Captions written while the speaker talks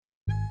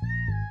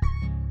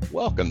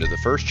Welcome to the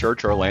First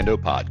Church Orlando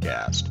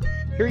podcast.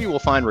 Here you will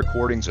find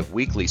recordings of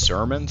weekly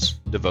sermons,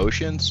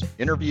 devotions,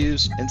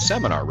 interviews, and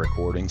seminar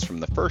recordings from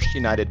the First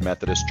United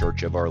Methodist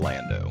Church of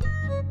Orlando.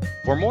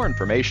 For more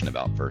information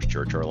about First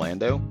Church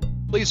Orlando,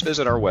 please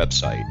visit our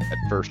website at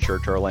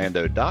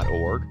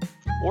firstchurchorlando.org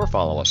or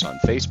follow us on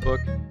Facebook,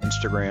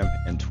 Instagram,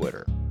 and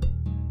Twitter.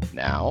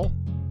 Now,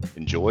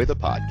 enjoy the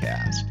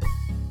podcast.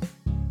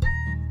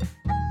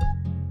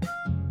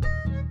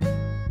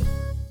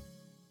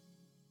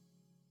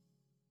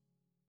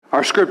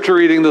 Our scripture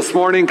reading this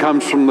morning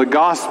comes from the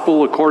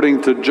Gospel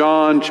according to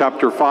John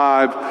chapter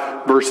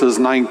 5, verses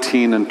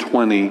 19 and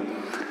 20.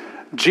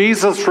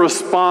 Jesus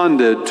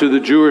responded to the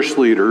Jewish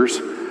leaders,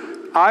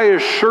 "I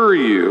assure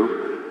you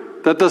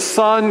that the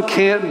Son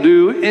can't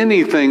do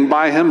anything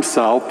by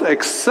himself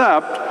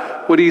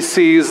except what he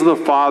sees the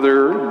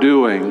Father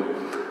doing.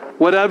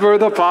 Whatever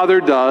the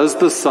Father does,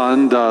 the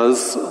Son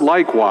does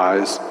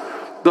likewise.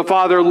 The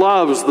Father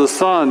loves the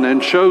Son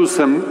and shows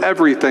him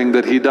everything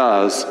that he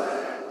does.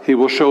 He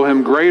will show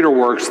him greater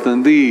works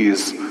than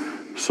these,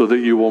 so that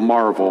you will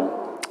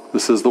marvel."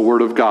 This is the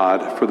word of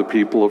God for the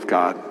people of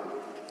God.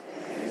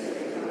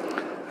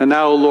 And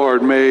now, O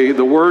Lord, may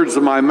the words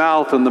of my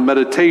mouth and the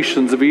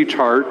meditations of each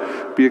heart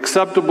be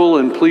acceptable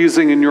and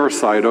pleasing in your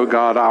sight, O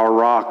God, our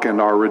rock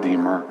and our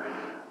Redeemer.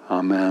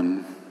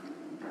 Amen.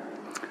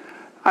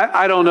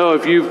 I don't know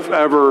if you've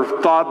ever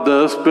thought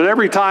this, but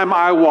every time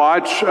I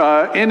watch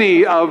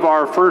any of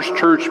our First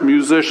Church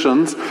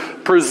musicians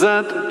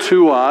present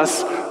to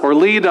us or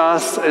lead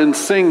us in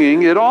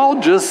singing, it all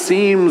just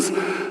seems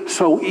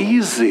so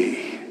easy.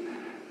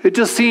 It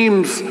just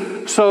seems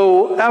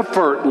so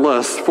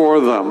effortless for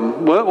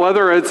them.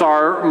 Whether it's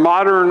our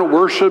modern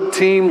worship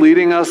team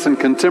leading us in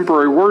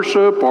contemporary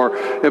worship, or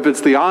if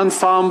it's the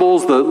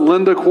ensembles that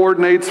Linda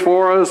coordinates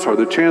for us, or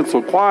the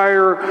chancel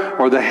choir,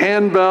 or the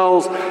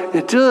handbells,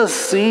 it just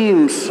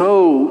seems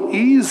so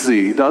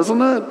easy,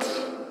 doesn't it?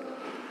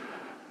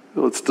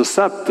 Well, it's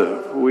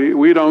deceptive.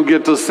 We don't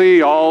get to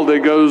see all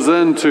that goes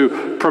into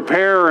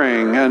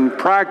preparing and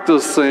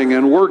practicing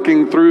and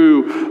working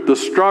through the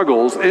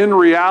struggles. In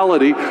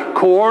reality,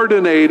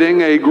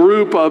 coordinating a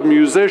group of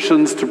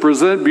musicians to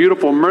present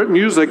beautiful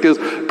music is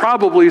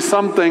probably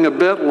something a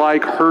bit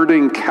like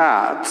herding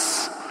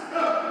cats.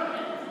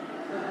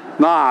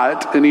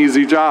 Not an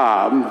easy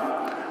job.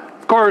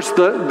 Of course,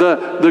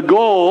 the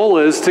goal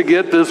is to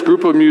get this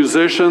group of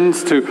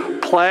musicians to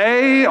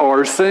play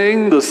or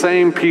sing the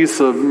same piece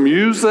of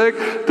music,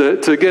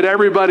 to get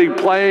everybody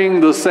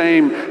playing the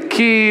same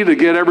key, to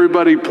get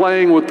everybody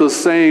playing with the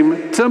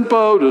same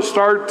tempo, to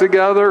start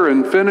together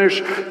and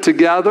finish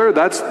together.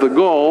 That's the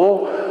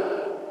goal.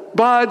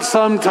 But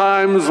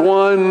sometimes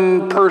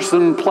one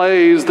person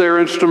plays their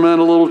instrument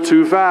a little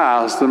too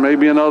fast, and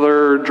maybe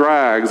another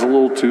drags a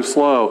little too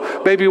slow.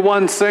 Maybe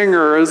one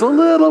singer is a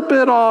little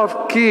bit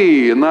off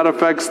key, and that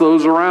affects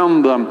those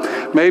around them.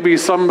 Maybe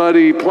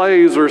somebody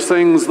plays or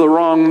sings the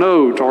wrong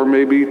note, or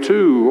maybe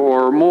two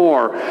or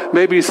more.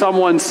 Maybe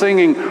someone's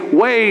singing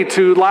way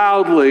too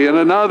loudly, and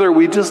another,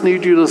 "We just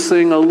need you to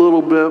sing a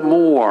little bit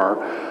more."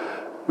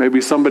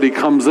 Maybe somebody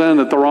comes in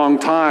at the wrong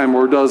time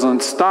or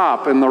doesn't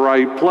stop in the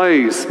right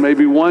place.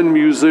 Maybe one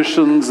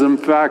musician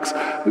impacts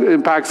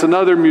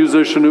another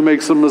musician who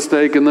makes a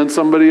mistake, and then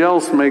somebody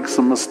else makes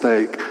a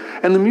mistake.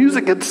 And the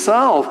music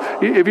itself,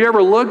 if you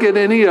ever look at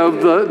any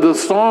of the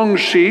song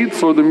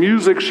sheets or the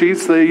music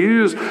sheets they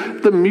use,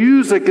 the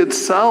music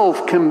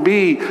itself can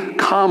be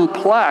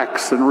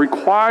complex and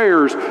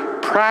requires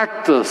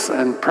practice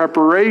and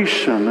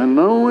preparation. And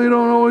no, we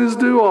don't always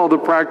do all the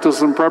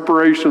practice and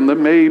preparation that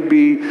may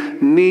be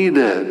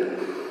needed.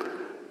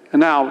 And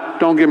now,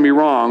 don't get me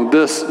wrong,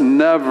 this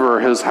never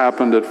has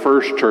happened at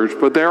First Church,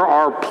 but there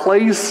are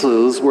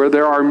places where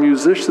there are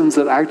musicians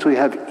that actually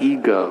have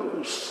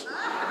egos.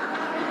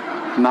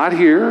 Not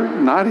here,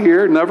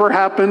 never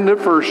happened at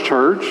First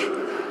Church.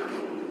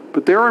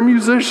 But there are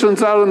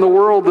musicians out in the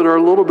world that are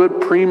a little bit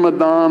prima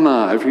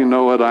donna, if you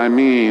know what I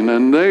mean.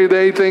 And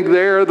they think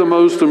they're the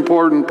most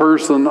important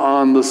person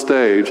on the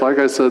stage. Like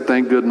I said,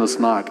 thank goodness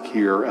not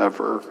here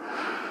ever.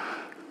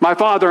 My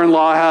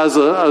father-in-law has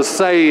a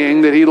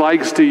saying that he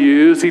likes to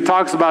use. He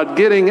talks about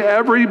getting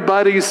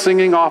everybody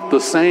singing off the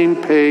same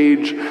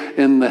page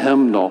in the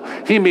hymnal.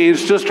 He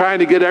means just trying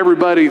to get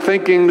everybody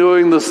thinking,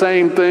 doing the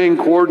same thing,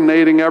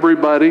 coordinating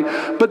everybody.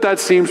 But that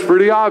seems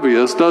pretty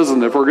obvious,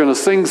 doesn't it? If we're going to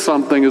sing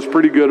something, it's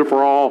pretty good if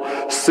we're all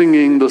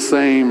singing the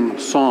same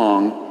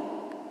song.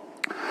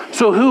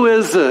 So who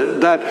is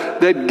it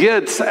that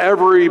gets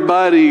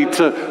everybody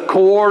to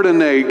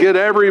coordinate, get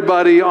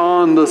everybody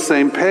on the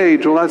same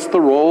page? Well, that's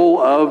the role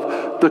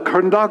of the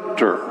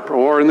conductor,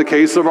 or in the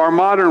case of our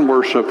modern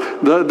worship,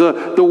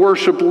 the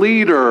worship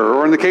leader,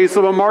 or in the case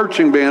of a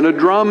marching band, a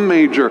drum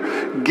major,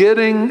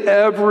 getting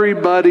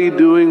everybody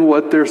doing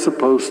what they're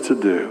supposed to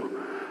do.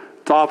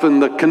 It's often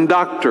the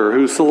conductor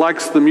who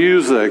selects the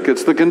music.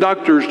 It's the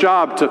conductor's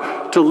job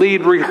to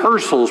lead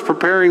rehearsals,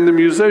 preparing the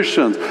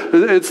musicians.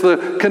 It's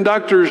the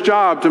conductor's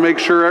job to make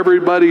sure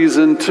everybody's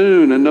in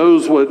tune and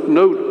knows what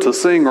note to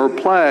sing or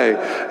play.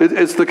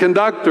 It's the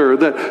conductor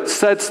that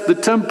sets the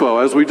tempo,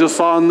 as we just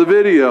saw in the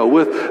video,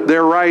 with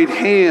their right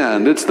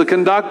hand. It's the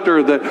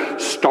conductor that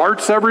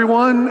starts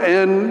everyone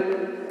and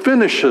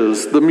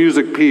finishes the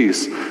music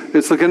piece.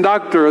 It's the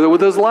conductor that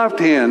with his left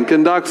hand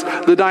conducts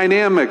the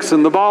dynamics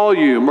and the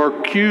volume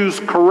or cues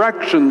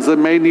corrections that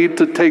may need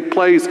to take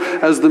place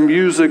as the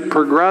music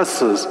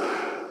progresses,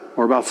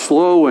 or about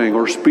slowing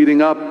or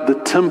speeding up the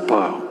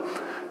tempo.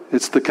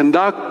 It's the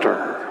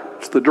conductor,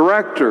 it's the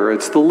director,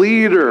 it's the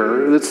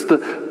leader, it's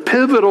the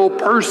pivotal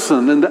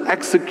person in the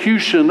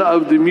execution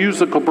of the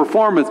musical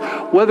performance,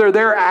 whether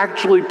they're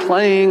actually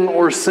playing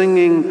or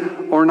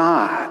singing or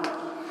not.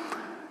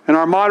 In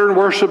our modern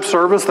worship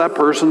service, that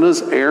person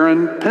is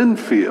Aaron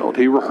Penfield.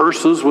 He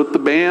rehearses with the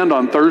band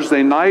on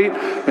Thursday night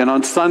and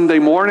on Sunday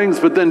mornings,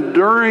 but then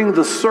during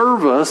the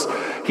service,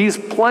 he's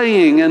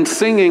playing and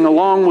singing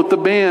along with the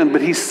band,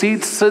 but he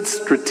sits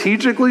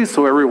strategically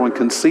so everyone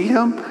can see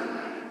him.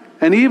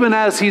 And even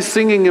as he's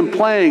singing and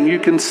playing, you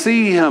can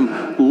see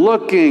him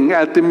looking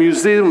at the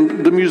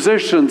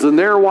musicians, and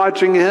they're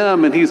watching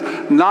him, and he's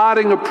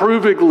nodding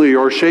approvingly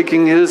or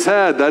shaking his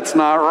head, that's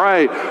not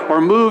right,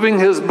 or moving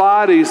his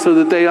body so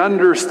that they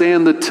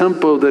understand the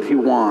tempo that he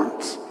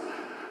wants.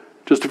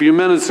 Just a few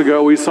minutes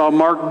ago, we saw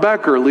Mark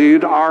Becker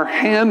lead our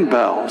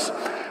handbells.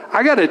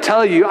 I got to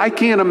tell you, I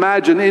can't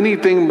imagine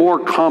anything more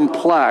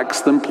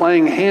complex than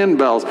playing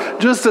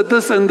handbells. Just at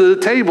this end of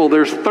the table,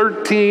 there's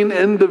 13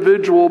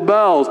 individual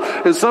bells.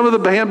 And some of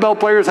the handbell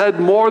players had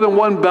more than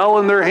one bell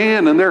in their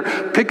hand, and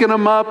they're picking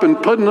them up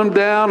and putting them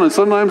down, and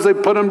sometimes they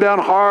put them down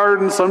hard,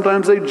 and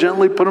sometimes they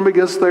gently put them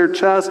against their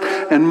chest.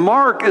 And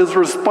Mark is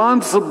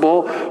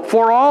responsible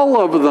for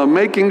all of them,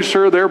 making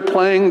sure they're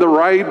playing the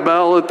right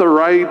bell at the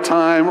right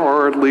time,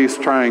 or at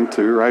least trying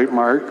to, right,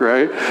 Mark,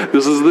 right?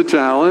 This is the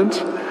challenge.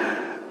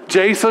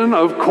 Jason,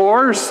 of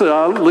course,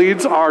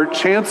 leads our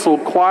chancel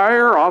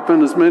choir,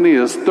 often as many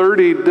as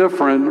 30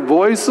 different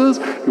voices.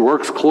 He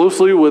works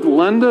closely with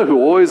Linda, who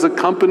always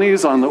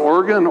accompanies on the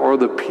organ or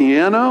the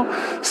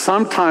piano.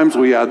 Sometimes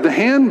we add the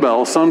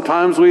handbell.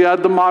 Sometimes we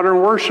add the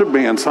modern worship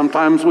band.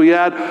 Sometimes we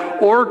add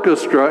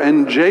orchestra.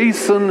 And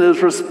Jason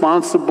is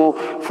responsible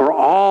for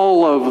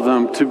all of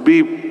them to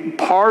be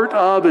part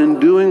of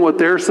and doing what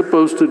they're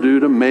supposed to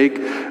do to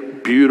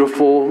make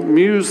beautiful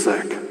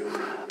music.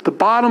 The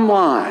bottom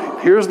line,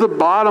 here's the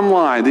bottom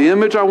line, the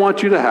image I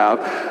want you to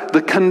have.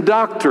 The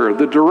conductor,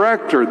 the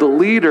director, the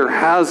leader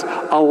has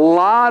a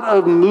lot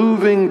of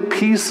moving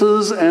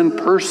pieces and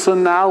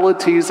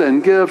personalities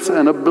and gifts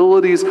and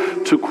abilities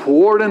to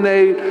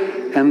coordinate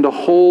and to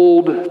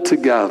hold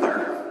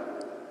together.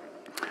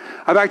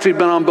 I've actually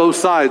been on both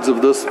sides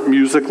of this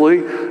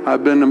musically.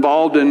 I've been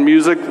involved in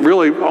music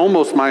really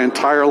almost my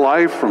entire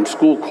life, from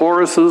school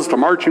choruses to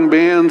marching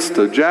bands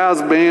to jazz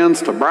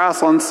bands to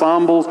brass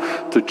ensembles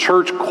to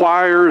church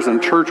choirs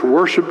and church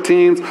worship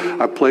teams.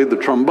 I played the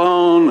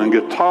trombone and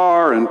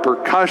guitar and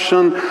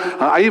percussion.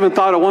 I even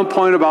thought at one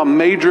point about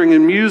majoring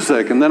in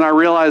music, and then I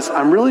realized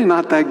I'm really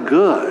not that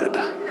good.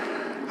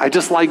 I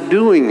just like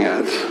doing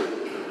it.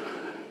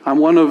 I'm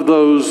one of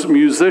those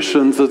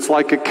musicians that's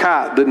like a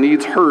cat that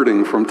needs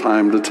herding from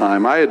time to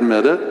time. I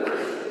admit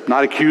it.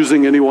 Not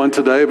accusing anyone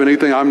today of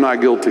anything I'm not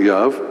guilty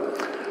of.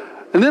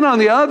 And then on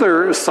the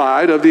other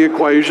side of the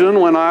equation,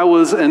 when I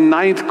was in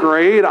 9th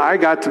grade, I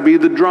got to be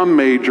the drum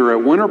major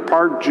at Winter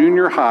Park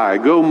Junior High.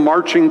 Go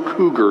Marching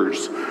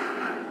Cougars.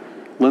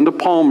 Linda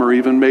Palmer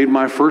even made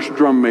my first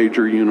drum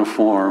major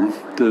uniform.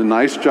 Did a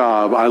nice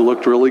job. I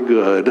looked really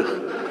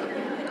good.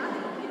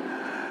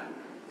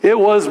 It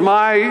was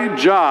my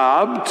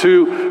job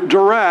to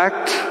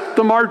direct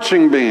the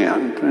marching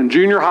band. In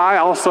junior high,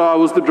 also, I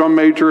was the drum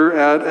major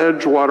at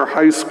Edgewater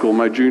High School,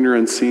 my junior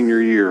and senior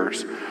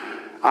years.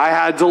 I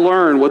had to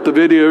learn what the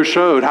video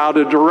showed, how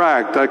to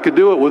direct. I could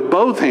do it with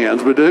both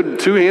hands, but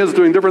two hands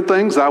doing different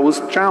things, that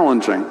was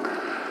challenging.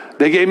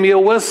 They gave me a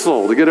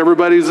whistle to get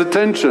everybody's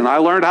attention. I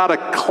learned how to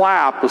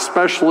clap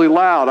especially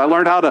loud. I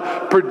learned how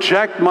to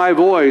project my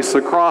voice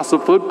across a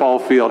football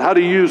field, how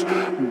to use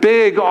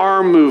big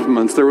arm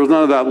movements. There was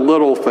none of that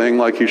little thing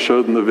like he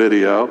showed in the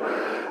video.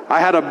 I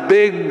had a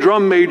big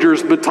drum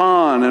major's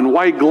baton and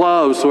white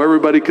gloves so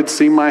everybody could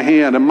see my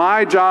hand. And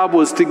my job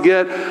was to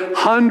get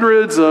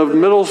hundreds of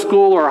middle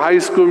school or high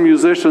school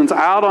musicians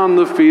out on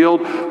the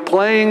field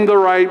playing the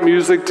right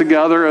music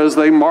together as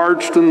they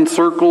marched in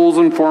circles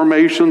and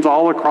formations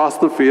all across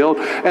the field.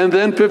 And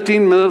then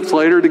 15 minutes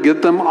later to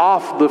get them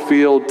off the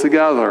field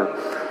together.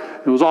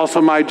 It was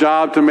also my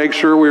job to make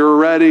sure we were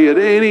ready at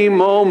any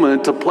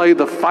moment to play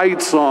the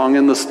fight song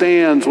in the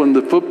stands when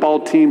the football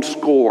team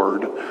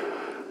scored.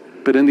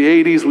 But in the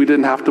 80s, we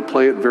didn't have to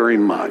play it very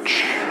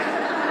much.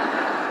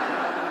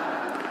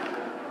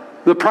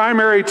 The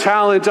primary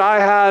challenge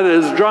I had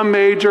as drum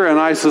major, and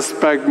I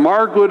suspect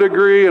Mark would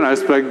agree, and I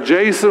suspect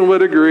Jason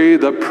would agree,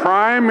 the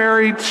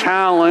primary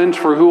challenge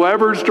for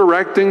whoever's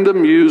directing the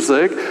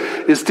music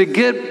is to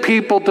get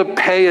people to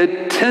pay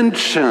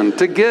attention,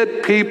 to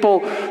get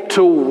people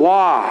to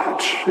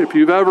watch. If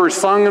you've ever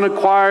sung in a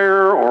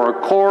choir or a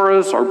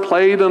chorus or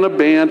played in a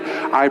band,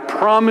 I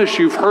promise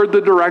you've heard the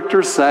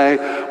director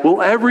say,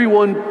 "Will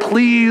everyone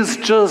please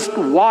just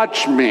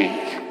watch me?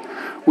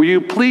 Will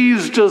you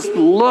please just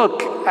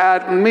look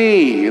at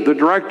me?" The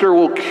director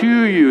will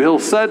cue you. He'll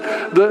set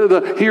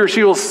he or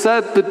she will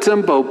set the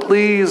tempo.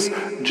 Please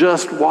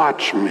just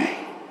watch me.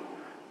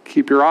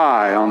 Keep your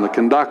eye on the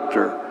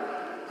conductor.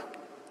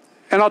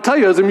 And I'll tell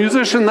you, as a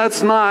musician,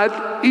 that's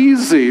not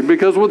easy,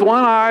 because with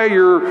one eye,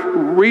 you're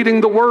reading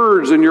the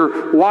words and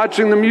you're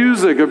watching the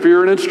music. If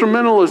you're an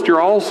instrumentalist,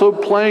 you're also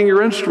playing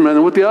your instrument.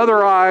 And with the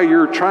other eye,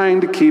 you're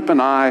trying to keep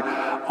an eye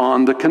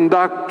on the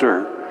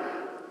conductor.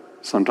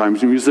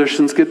 Sometimes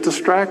musicians get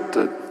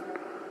distracted.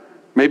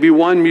 Maybe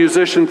one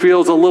musician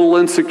feels a little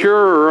insecure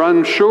or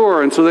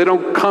unsure, and so they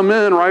don't come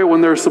in right when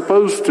they're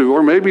supposed to.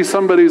 Or maybe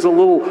somebody's a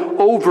little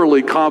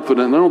overly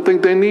confident. They don't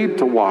think they need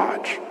to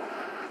watch.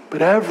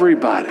 But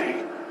everybody,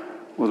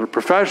 whether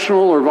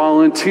professional or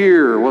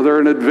volunteer, whether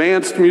an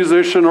advanced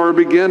musician or a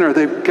beginner,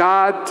 they've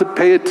got to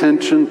pay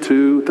attention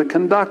to the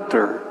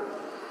conductor.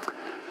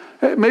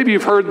 Maybe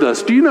you've heard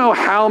this. Do you know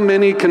how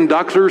many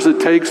conductors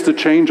it takes to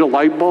change a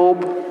light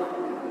bulb?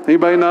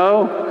 Anybody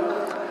know?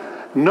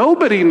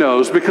 Nobody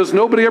knows, because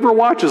nobody ever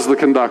watches the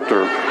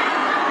conductor.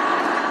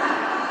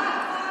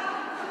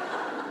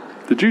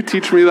 Did you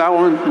teach me that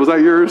one? Was that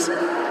yours?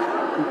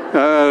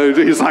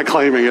 He's not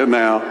claiming it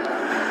now.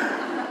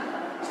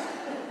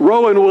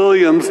 Rowan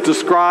Williams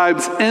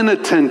describes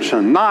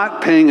inattention,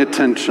 not paying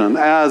attention,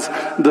 as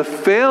the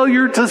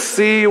failure to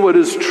see what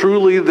is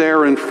truly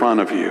there in front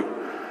of you,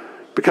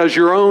 because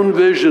your own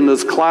vision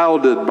is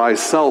clouded by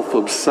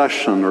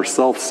self-obsession or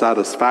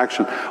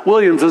self-satisfaction.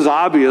 Williams is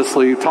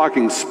obviously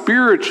talking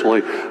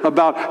spiritually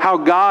about how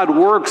God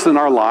works in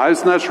our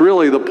lives, and that's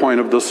really the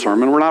point of this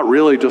sermon. We're not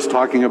really just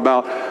talking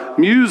about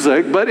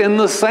music, but in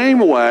the same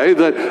way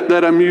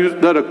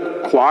that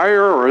a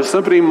choir or a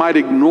symphony might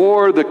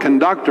ignore the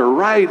conductor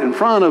right in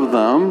front of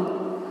them,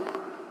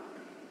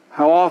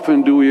 how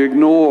often do we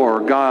ignore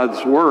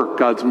God's work,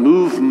 God's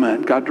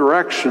movement, God's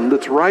direction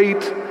that's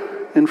right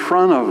in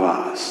front of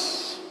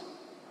us,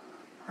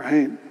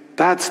 right?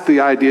 That's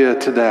the idea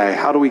today.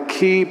 How do we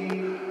keep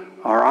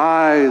our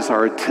eyes,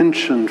 our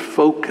attention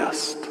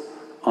focused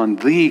on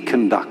the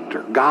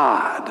conductor,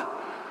 God?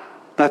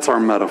 That's our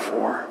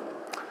metaphor.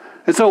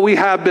 And so we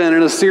have been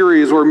in a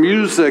series where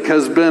music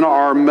has been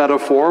our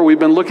metaphor. We've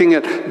been looking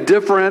at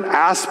different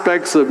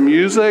aspects of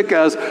music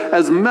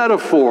as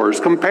metaphors,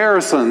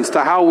 comparisons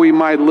to how we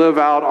might live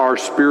out our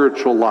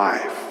spiritual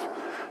life.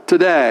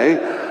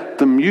 Today,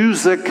 the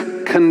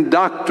music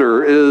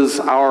conductor is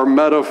our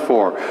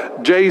metaphor.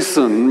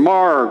 Jason,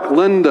 Mark,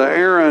 Linda,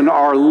 Aaron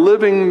are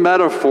living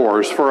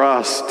metaphors for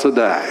us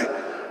today,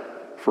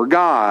 for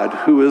God,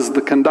 who is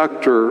the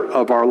conductor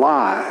of our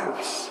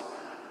lives.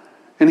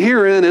 And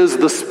herein is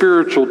the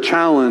spiritual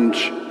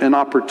challenge and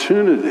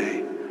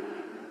opportunity.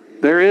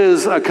 There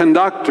is a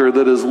conductor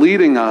that is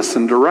leading us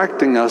and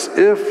directing us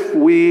if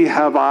we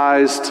have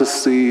eyes to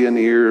see and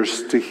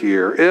ears to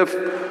hear, if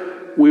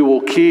we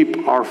will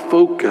keep our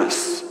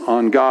focus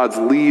on God's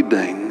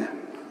leading.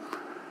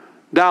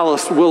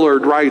 Dallas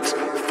Willard writes,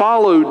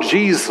 "Follow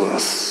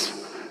Jesus,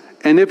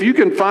 and if you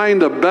can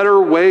find a better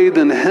way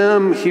than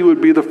him, he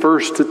would be the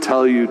first to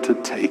tell you to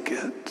take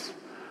it."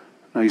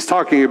 Now, he's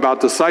talking about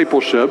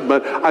discipleship,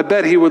 but I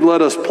bet he would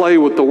let us play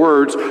with the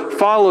words,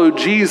 follow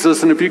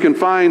Jesus, and if you can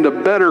find a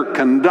better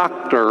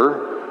conductor,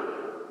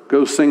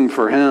 go sing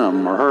for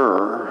him or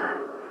her.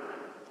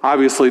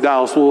 Obviously,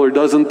 Dallas Willard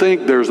doesn't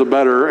think there's a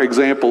better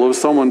example of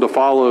someone to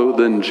follow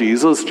than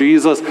Jesus.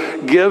 Jesus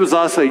gives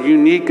us a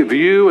unique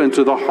view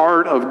into the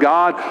heart of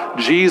God.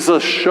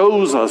 Jesus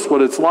shows us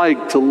what it's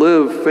like to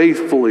live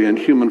faithfully in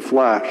human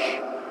flesh.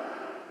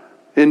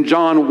 In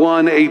John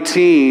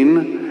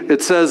 1:18,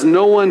 it says,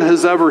 "No one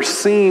has ever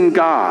seen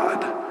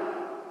God.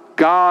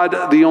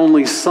 God, the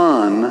only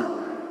Son,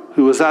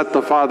 who is at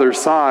the Father's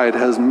side,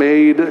 has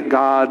made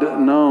God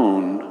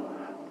known."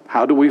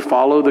 How do we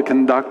follow the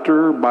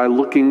conductor? By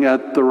looking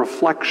at the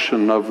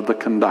reflection of the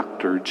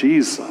conductor,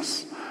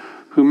 Jesus,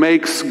 who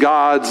makes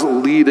God's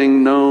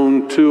leading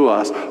known to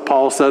us.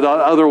 Paul said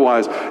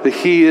otherwise, that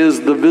he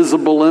is the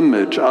visible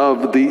image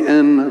of the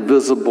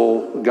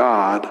invisible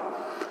God.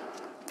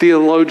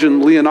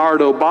 Theologian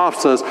Leonardo Boff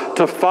says,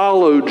 to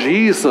follow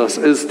Jesus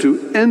is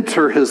to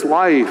enter his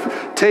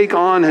life, take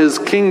on his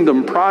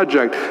kingdom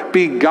project,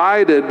 be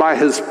guided by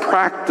his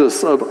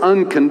practice of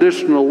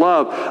unconditional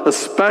love,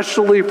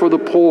 especially for the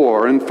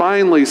poor, and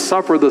finally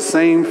suffer the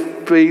same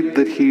fate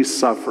that he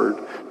suffered.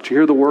 Did you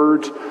hear the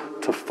words?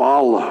 To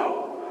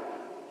follow,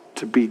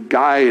 to be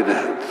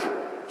guided.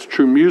 It's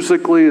true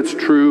musically, it's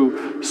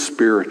true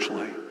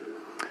spiritually.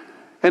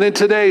 And in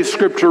today's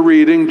scripture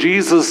reading,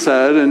 Jesus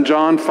said in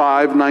John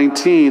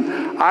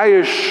 5:19, "I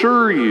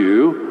assure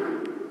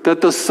you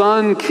that the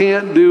Son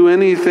can't do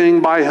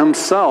anything by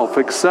himself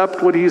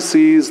except what he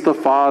sees the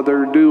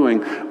Father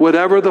doing.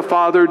 Whatever the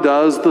Father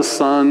does, the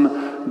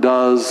Son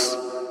does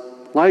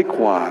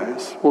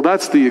likewise. Well,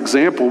 that's the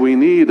example we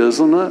need,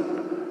 isn't it?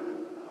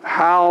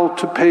 How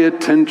to pay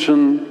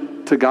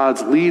attention to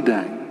God's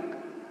leading.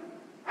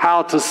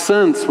 How to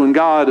sense when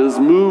God is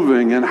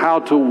moving and how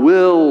to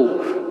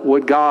will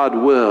what God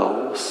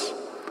wills.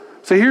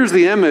 So here's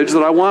the image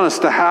that I want us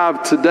to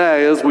have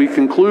today as we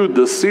conclude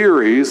this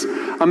series.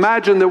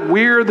 Imagine that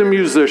we're the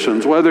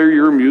musicians, whether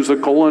you're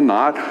musical or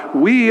not.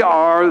 We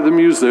are the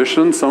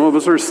musicians. Some of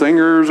us are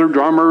singers or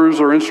drummers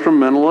or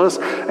instrumentalists.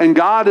 And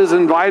God is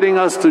inviting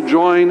us to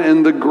join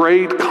in the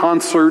great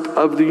concert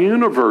of the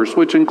universe,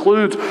 which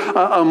includes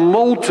a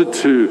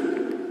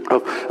multitude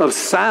of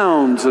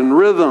sounds and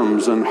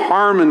rhythms and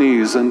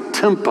harmonies and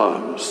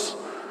tempos.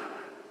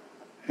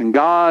 And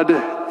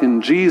God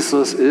in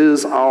Jesus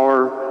is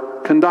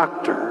our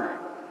conductor.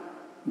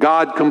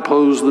 God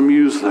composed the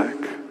music.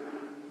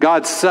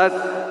 God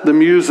set the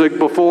music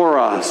before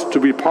us to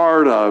be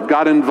part of.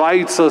 God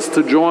invites us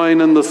to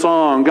join in the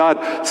song.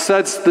 God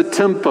sets the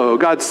tempo.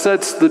 God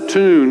sets the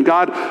tune.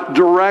 God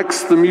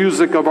directs the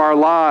music of our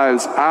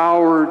lives.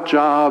 Our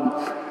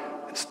job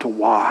is to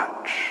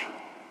watch,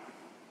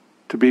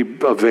 to be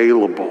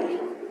available,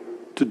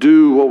 to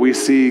do what we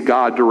see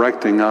God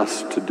directing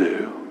us to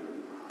do.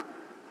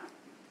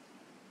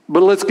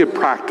 But let's get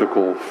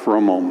practical for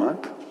a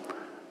moment.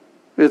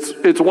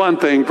 It's one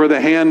thing for the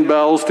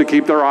handbells to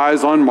keep their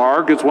eyes on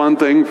Mark. It's one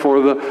thing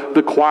for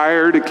the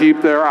choir to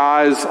keep their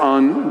eyes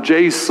on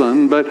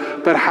Jason.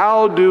 But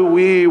how do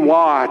we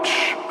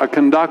watch a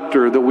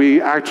conductor that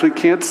we actually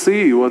can't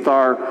see with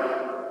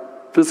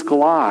our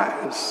physical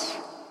eyes?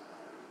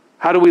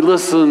 How do we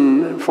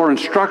listen for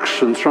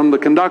instructions from the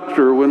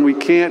conductor when we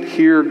can't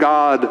hear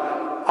God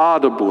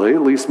audibly,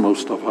 at least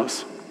most of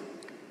us?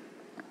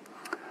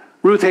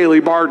 Ruth Haley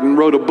Barton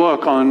wrote a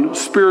book on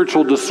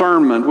spiritual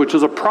discernment, which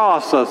is a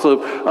process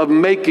of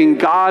making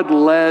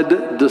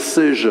God-led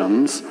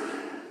decisions.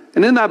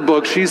 And in that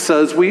book, she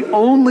says, we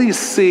only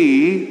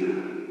see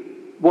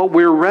what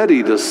we're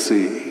ready to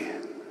see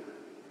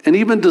and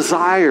even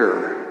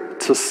desire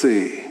to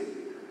see.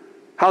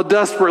 How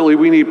desperately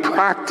we need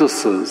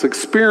practices,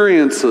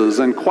 experiences,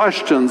 and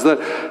questions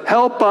that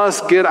help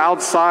us get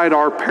outside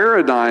our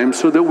paradigm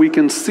so that we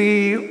can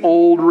see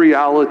old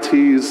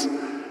realities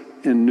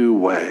in new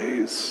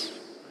ways.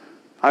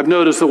 I've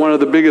noticed that one of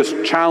the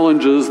biggest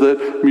challenges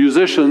that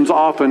musicians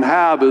often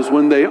have is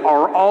when they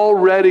are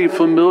already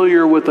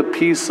familiar with a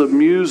piece of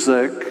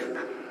music,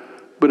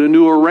 but a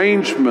new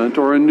arrangement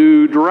or a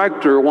new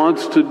conductor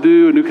wants to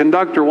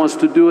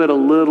do it a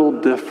little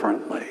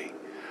differently.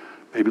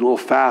 Maybe a little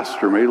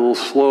faster, maybe a little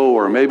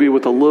slower, maybe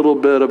with a little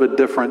bit of a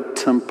different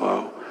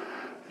tempo.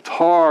 It's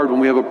hard when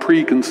we have a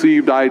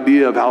preconceived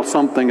idea of how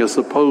something is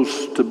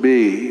supposed to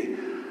be.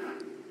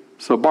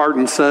 So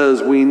Barton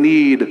says we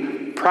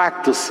need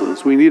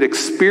practices, we need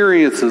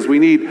experiences, we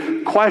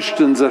need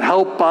questions that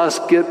help us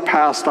get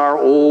past our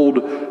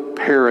old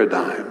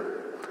paradigm.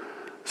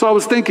 So I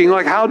was thinking,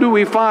 how do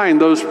we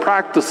find those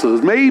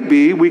practices?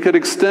 Maybe we could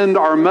extend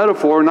our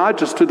metaphor not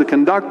just to the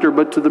conductor,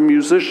 but to the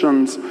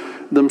musicians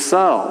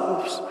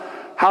themselves.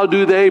 How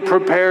do they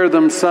prepare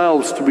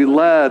themselves to be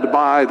led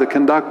by the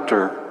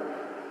conductor?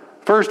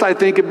 First, I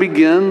think it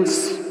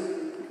begins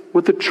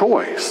with a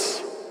choice.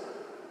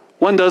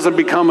 One doesn't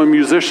become a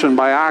musician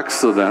by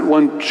accident.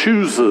 One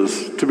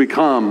chooses to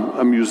become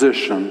a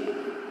musician.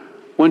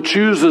 One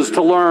chooses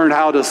to learn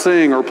how to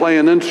sing or play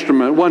an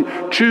instrument.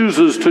 One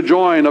chooses to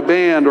join a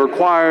band or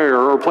choir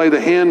or play the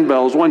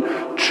handbells.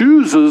 One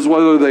chooses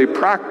whether they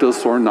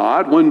practice or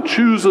not. One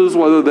chooses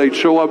whether they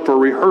show up for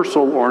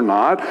rehearsal or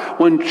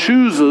not. One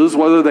chooses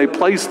whether they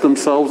place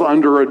themselves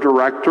under a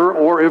director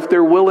or if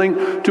they're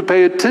willing to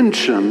pay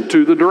attention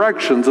to the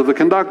directions of the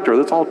conductor.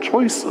 That's all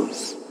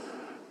choices.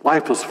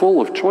 Life is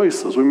full of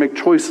choices. We make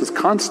choices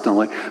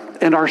constantly.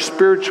 And our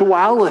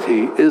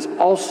spirituality is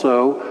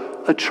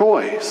also a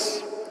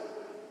choice.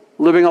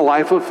 Living a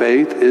life of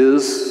faith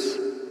is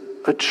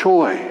a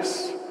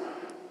choice.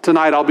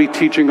 Tonight I'll be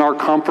teaching our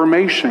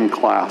confirmation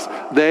class.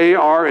 They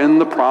are in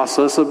the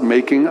process of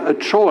making a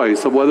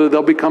choice of whether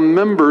they'll become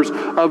members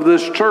of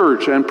this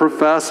church and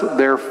profess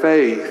their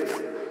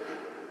faith.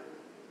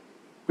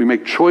 We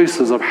make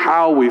choices of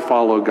how we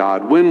follow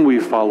God, when we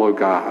follow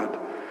God.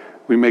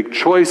 We make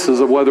choices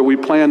of whether we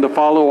plan to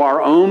follow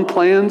our own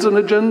plans and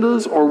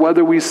agendas or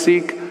whether we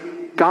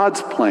seek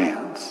God's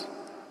plans,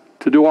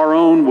 to do our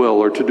own will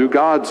or to do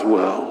God's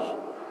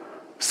will.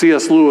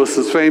 C.S. Lewis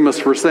is famous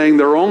for saying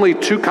there are only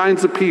two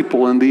kinds of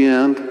people in the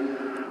end: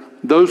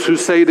 those who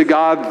say to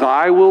God,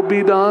 "Thy will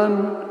be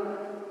done,"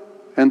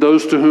 and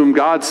those to whom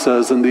God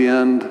says in the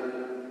end,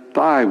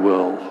 "Thy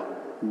will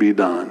be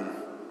done."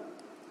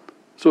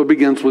 So it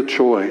begins with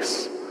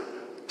choice.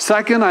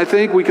 Second, I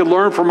think we could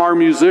learn from our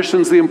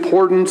musicians the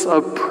importance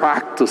of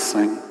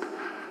practicing.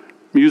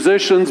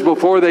 Musicians,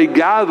 before they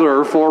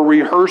gather for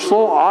rehearsal,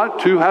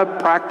 ought to have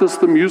practiced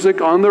the music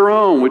on their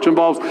own, which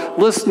involves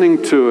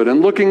listening to it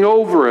and looking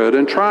over it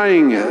and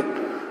trying it.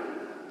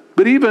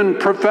 But even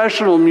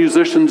professional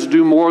musicians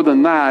do more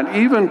than that.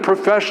 Even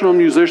professional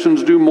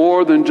musicians do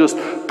more than just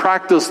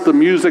practice the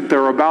music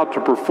they're about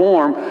to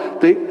perform.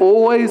 They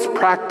always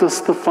practice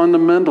the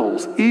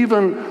fundamentals.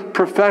 Even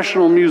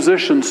professional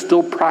musicians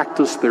still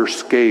practice their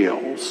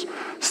scales,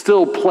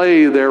 still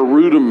play their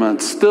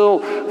rudiments, still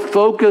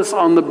focus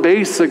on the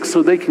basics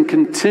so they can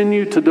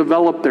continue to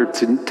develop their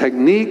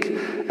technique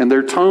and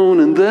their tone,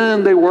 and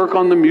then they work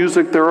on the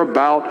music they're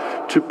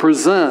about to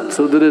present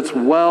so that it's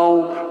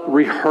well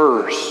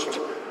rehearsed.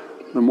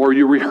 The more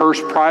you rehearse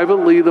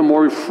privately, the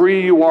more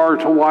free you are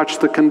to watch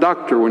the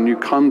conductor when you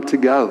come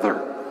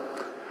together.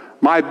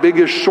 My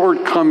biggest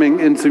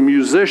shortcoming as a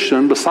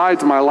musician,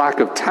 besides my lack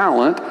of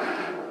talent,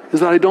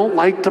 is that I don't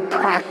like to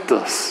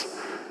practice.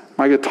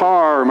 My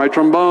guitar, my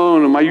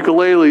trombone, and my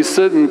ukulele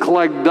sit and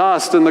collect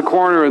dust in the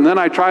corner, and then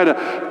I try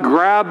to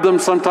grab them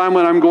sometime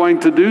when I'm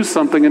going to do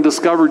something and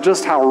discover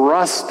just how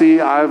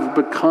rusty I've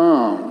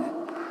become.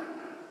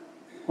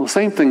 Well, the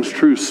same thing's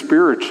true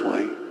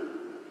spiritually.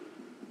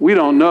 We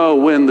don't know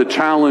when the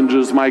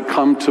challenges might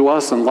come to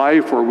us in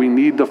life where we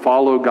need to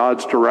follow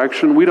God's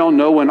direction. We don't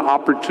know when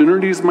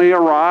opportunities may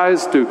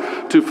arise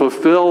to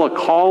fulfill a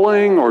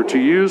calling or to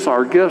use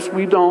our gifts.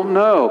 We don't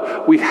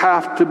know. We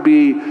have to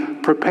be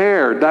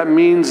prepared. That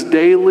means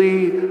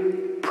daily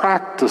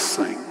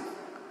practicing.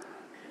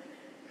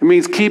 It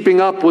means keeping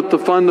up with the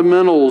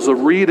fundamentals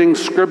of reading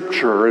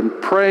Scripture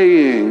and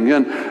praying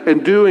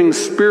and doing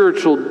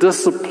spiritual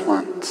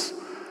disciplines.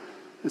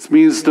 It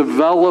means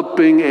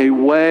developing a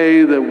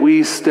way that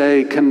we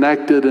stay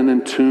connected and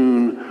in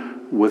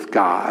tune with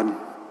God.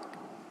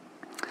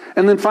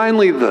 And then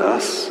finally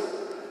this.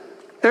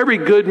 Every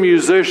good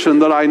musician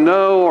that I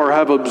know or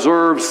have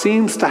observed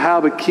seems to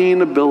have a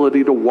keen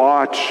ability to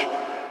watch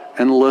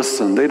and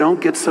listen. They don't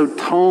get such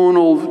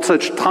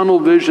tunnel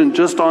vision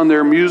just on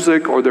their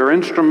music or their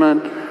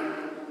instrument,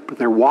 but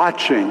they're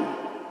watching.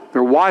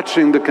 They're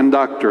watching the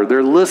conductor.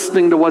 They're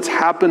listening to what's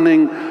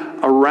happening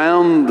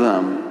around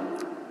them.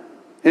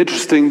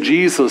 Interesting,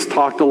 Jesus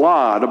talked a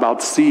lot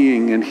about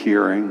seeing and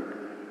hearing.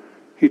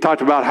 He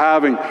talked about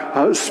having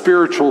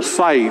spiritual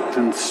sight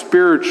and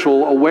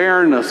spiritual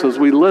awareness as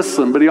we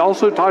listen, but he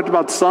also talked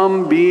about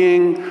some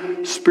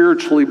being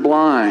spiritually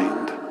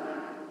blind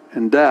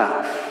and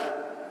deaf.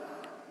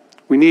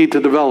 We need to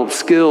develop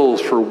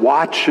skills for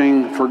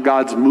watching for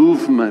God's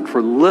movement,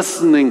 for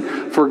listening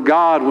for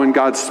God when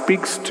God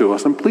speaks to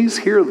us. And please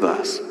hear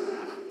this.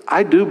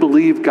 I do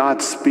believe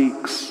God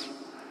speaks.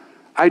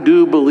 I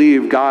do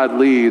believe God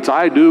leads.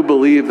 I do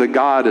believe that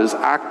God is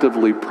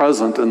actively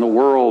present in the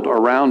world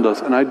around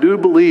us. And I do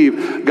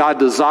believe God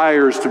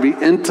desires to be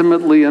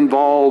intimately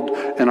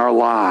involved in our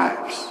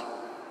lives.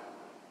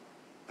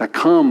 That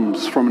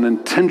comes from an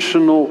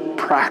intentional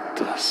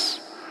practice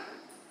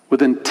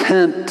with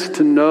intent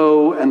to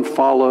know and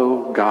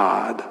follow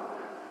God.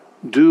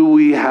 Do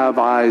we have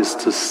eyes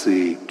to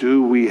see?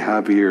 Do we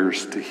have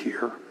ears to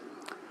hear?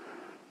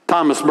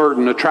 Thomas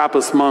Merton, a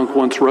Trappist monk,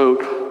 once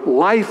wrote,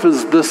 "Life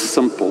is this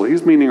simple."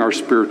 He's meaning our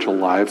spiritual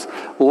lives.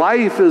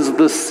 Life is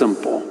this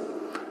simple.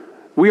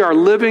 We are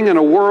living in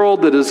a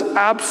world that is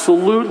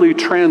absolutely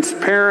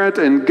transparent,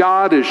 and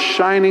God is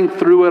shining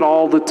through it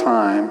all the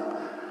time.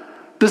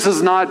 This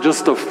is not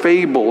just a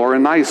fable or a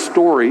nice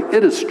story.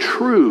 It is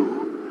true.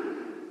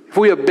 If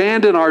we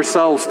abandon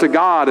ourselves to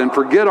God and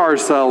forget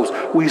ourselves,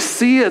 we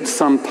see it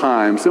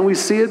sometimes, and we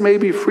see it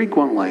maybe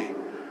frequently.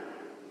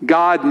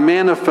 God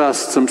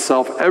manifests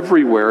himself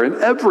everywhere,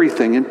 in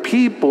everything, in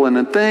people and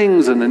in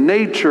things and in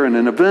nature and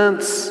in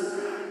events.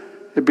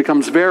 It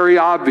becomes very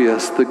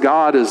obvious that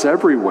God is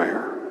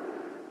everywhere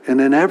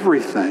and in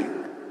everything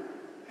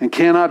and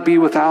cannot be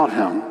without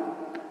him.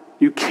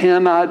 You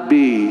cannot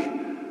be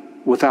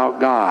without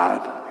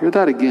God. Hear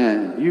that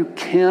again. You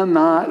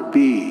cannot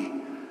be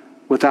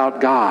without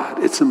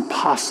God. It's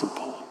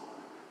impossible.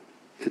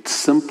 It's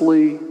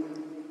simply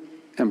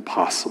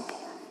impossible.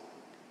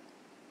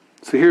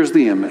 So here's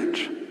the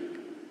image.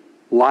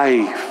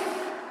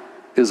 Life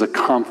is a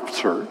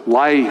concert.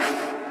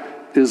 Life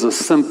is a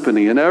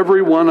symphony, and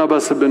every one of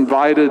us have been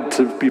invited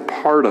to be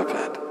part of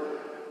it.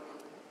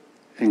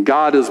 And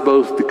God is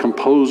both the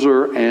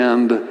composer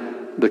and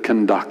the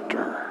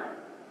conductor.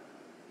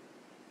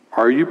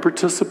 Are you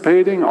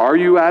participating? Are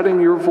you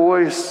adding your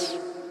voice?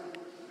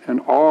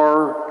 And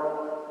are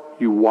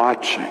you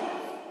watching?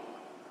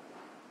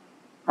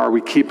 Are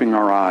we keeping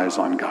our eyes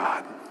on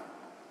God?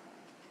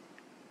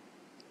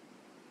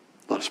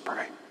 Let us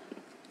pray.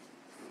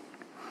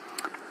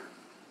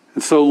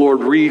 And so, Lord,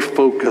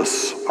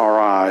 refocus our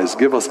eyes.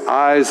 Give us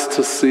eyes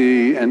to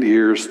see and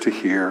ears to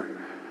hear.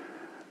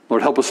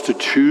 Lord, help us to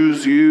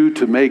choose you,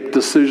 to make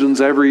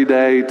decisions every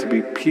day, to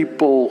be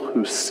people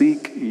who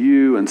seek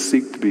you and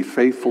seek to be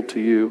faithful to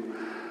you.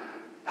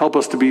 Help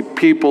us to be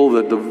people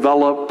that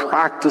develop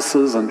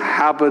practices and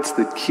habits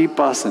that keep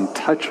us in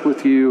touch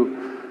with you.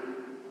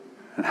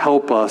 And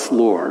help us,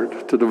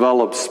 Lord, to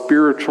develop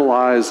spiritual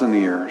eyes and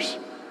ears,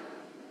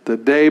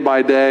 that day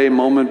by day,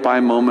 moment by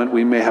moment,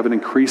 we may have an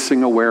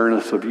increasing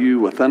awareness of you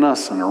within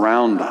us and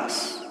around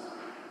us.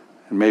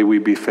 And may we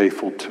be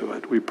faithful to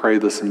it. We pray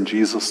this in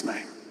Jesus'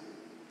 name.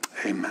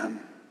 Amen.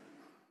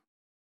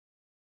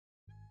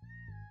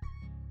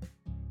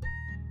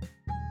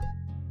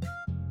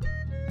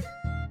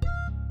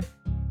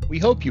 We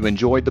hope you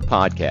enjoyed the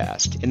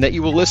podcast and that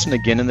you will listen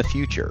again in the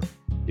future.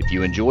 If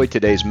you enjoyed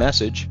today's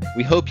message,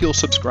 we hope you'll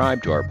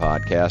subscribe to our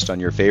podcast on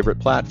your favorite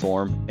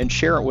platform and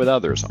share it with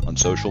others on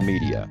social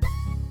media.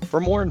 For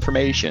more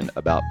information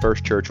about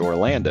First Church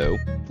Orlando,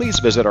 please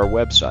visit our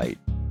website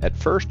at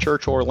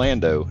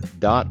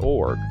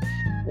firstchurchorlando.org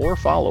or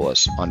follow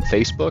us on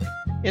Facebook,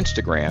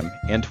 Instagram,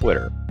 and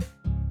Twitter.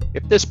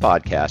 If this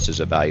podcast is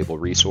a valuable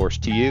resource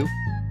to you,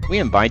 we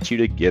invite you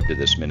to give to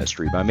this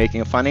ministry by making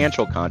a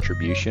financial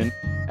contribution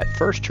at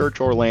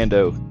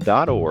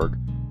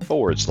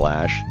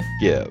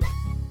firstchurchorlando.org/give.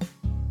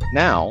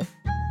 Now,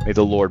 may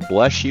the Lord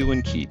bless you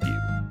and keep you.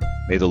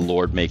 May the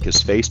Lord make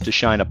his face to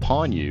shine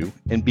upon you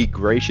and be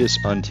gracious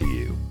unto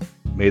you.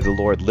 May the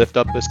Lord lift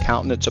up his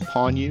countenance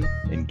upon you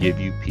and give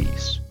you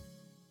peace.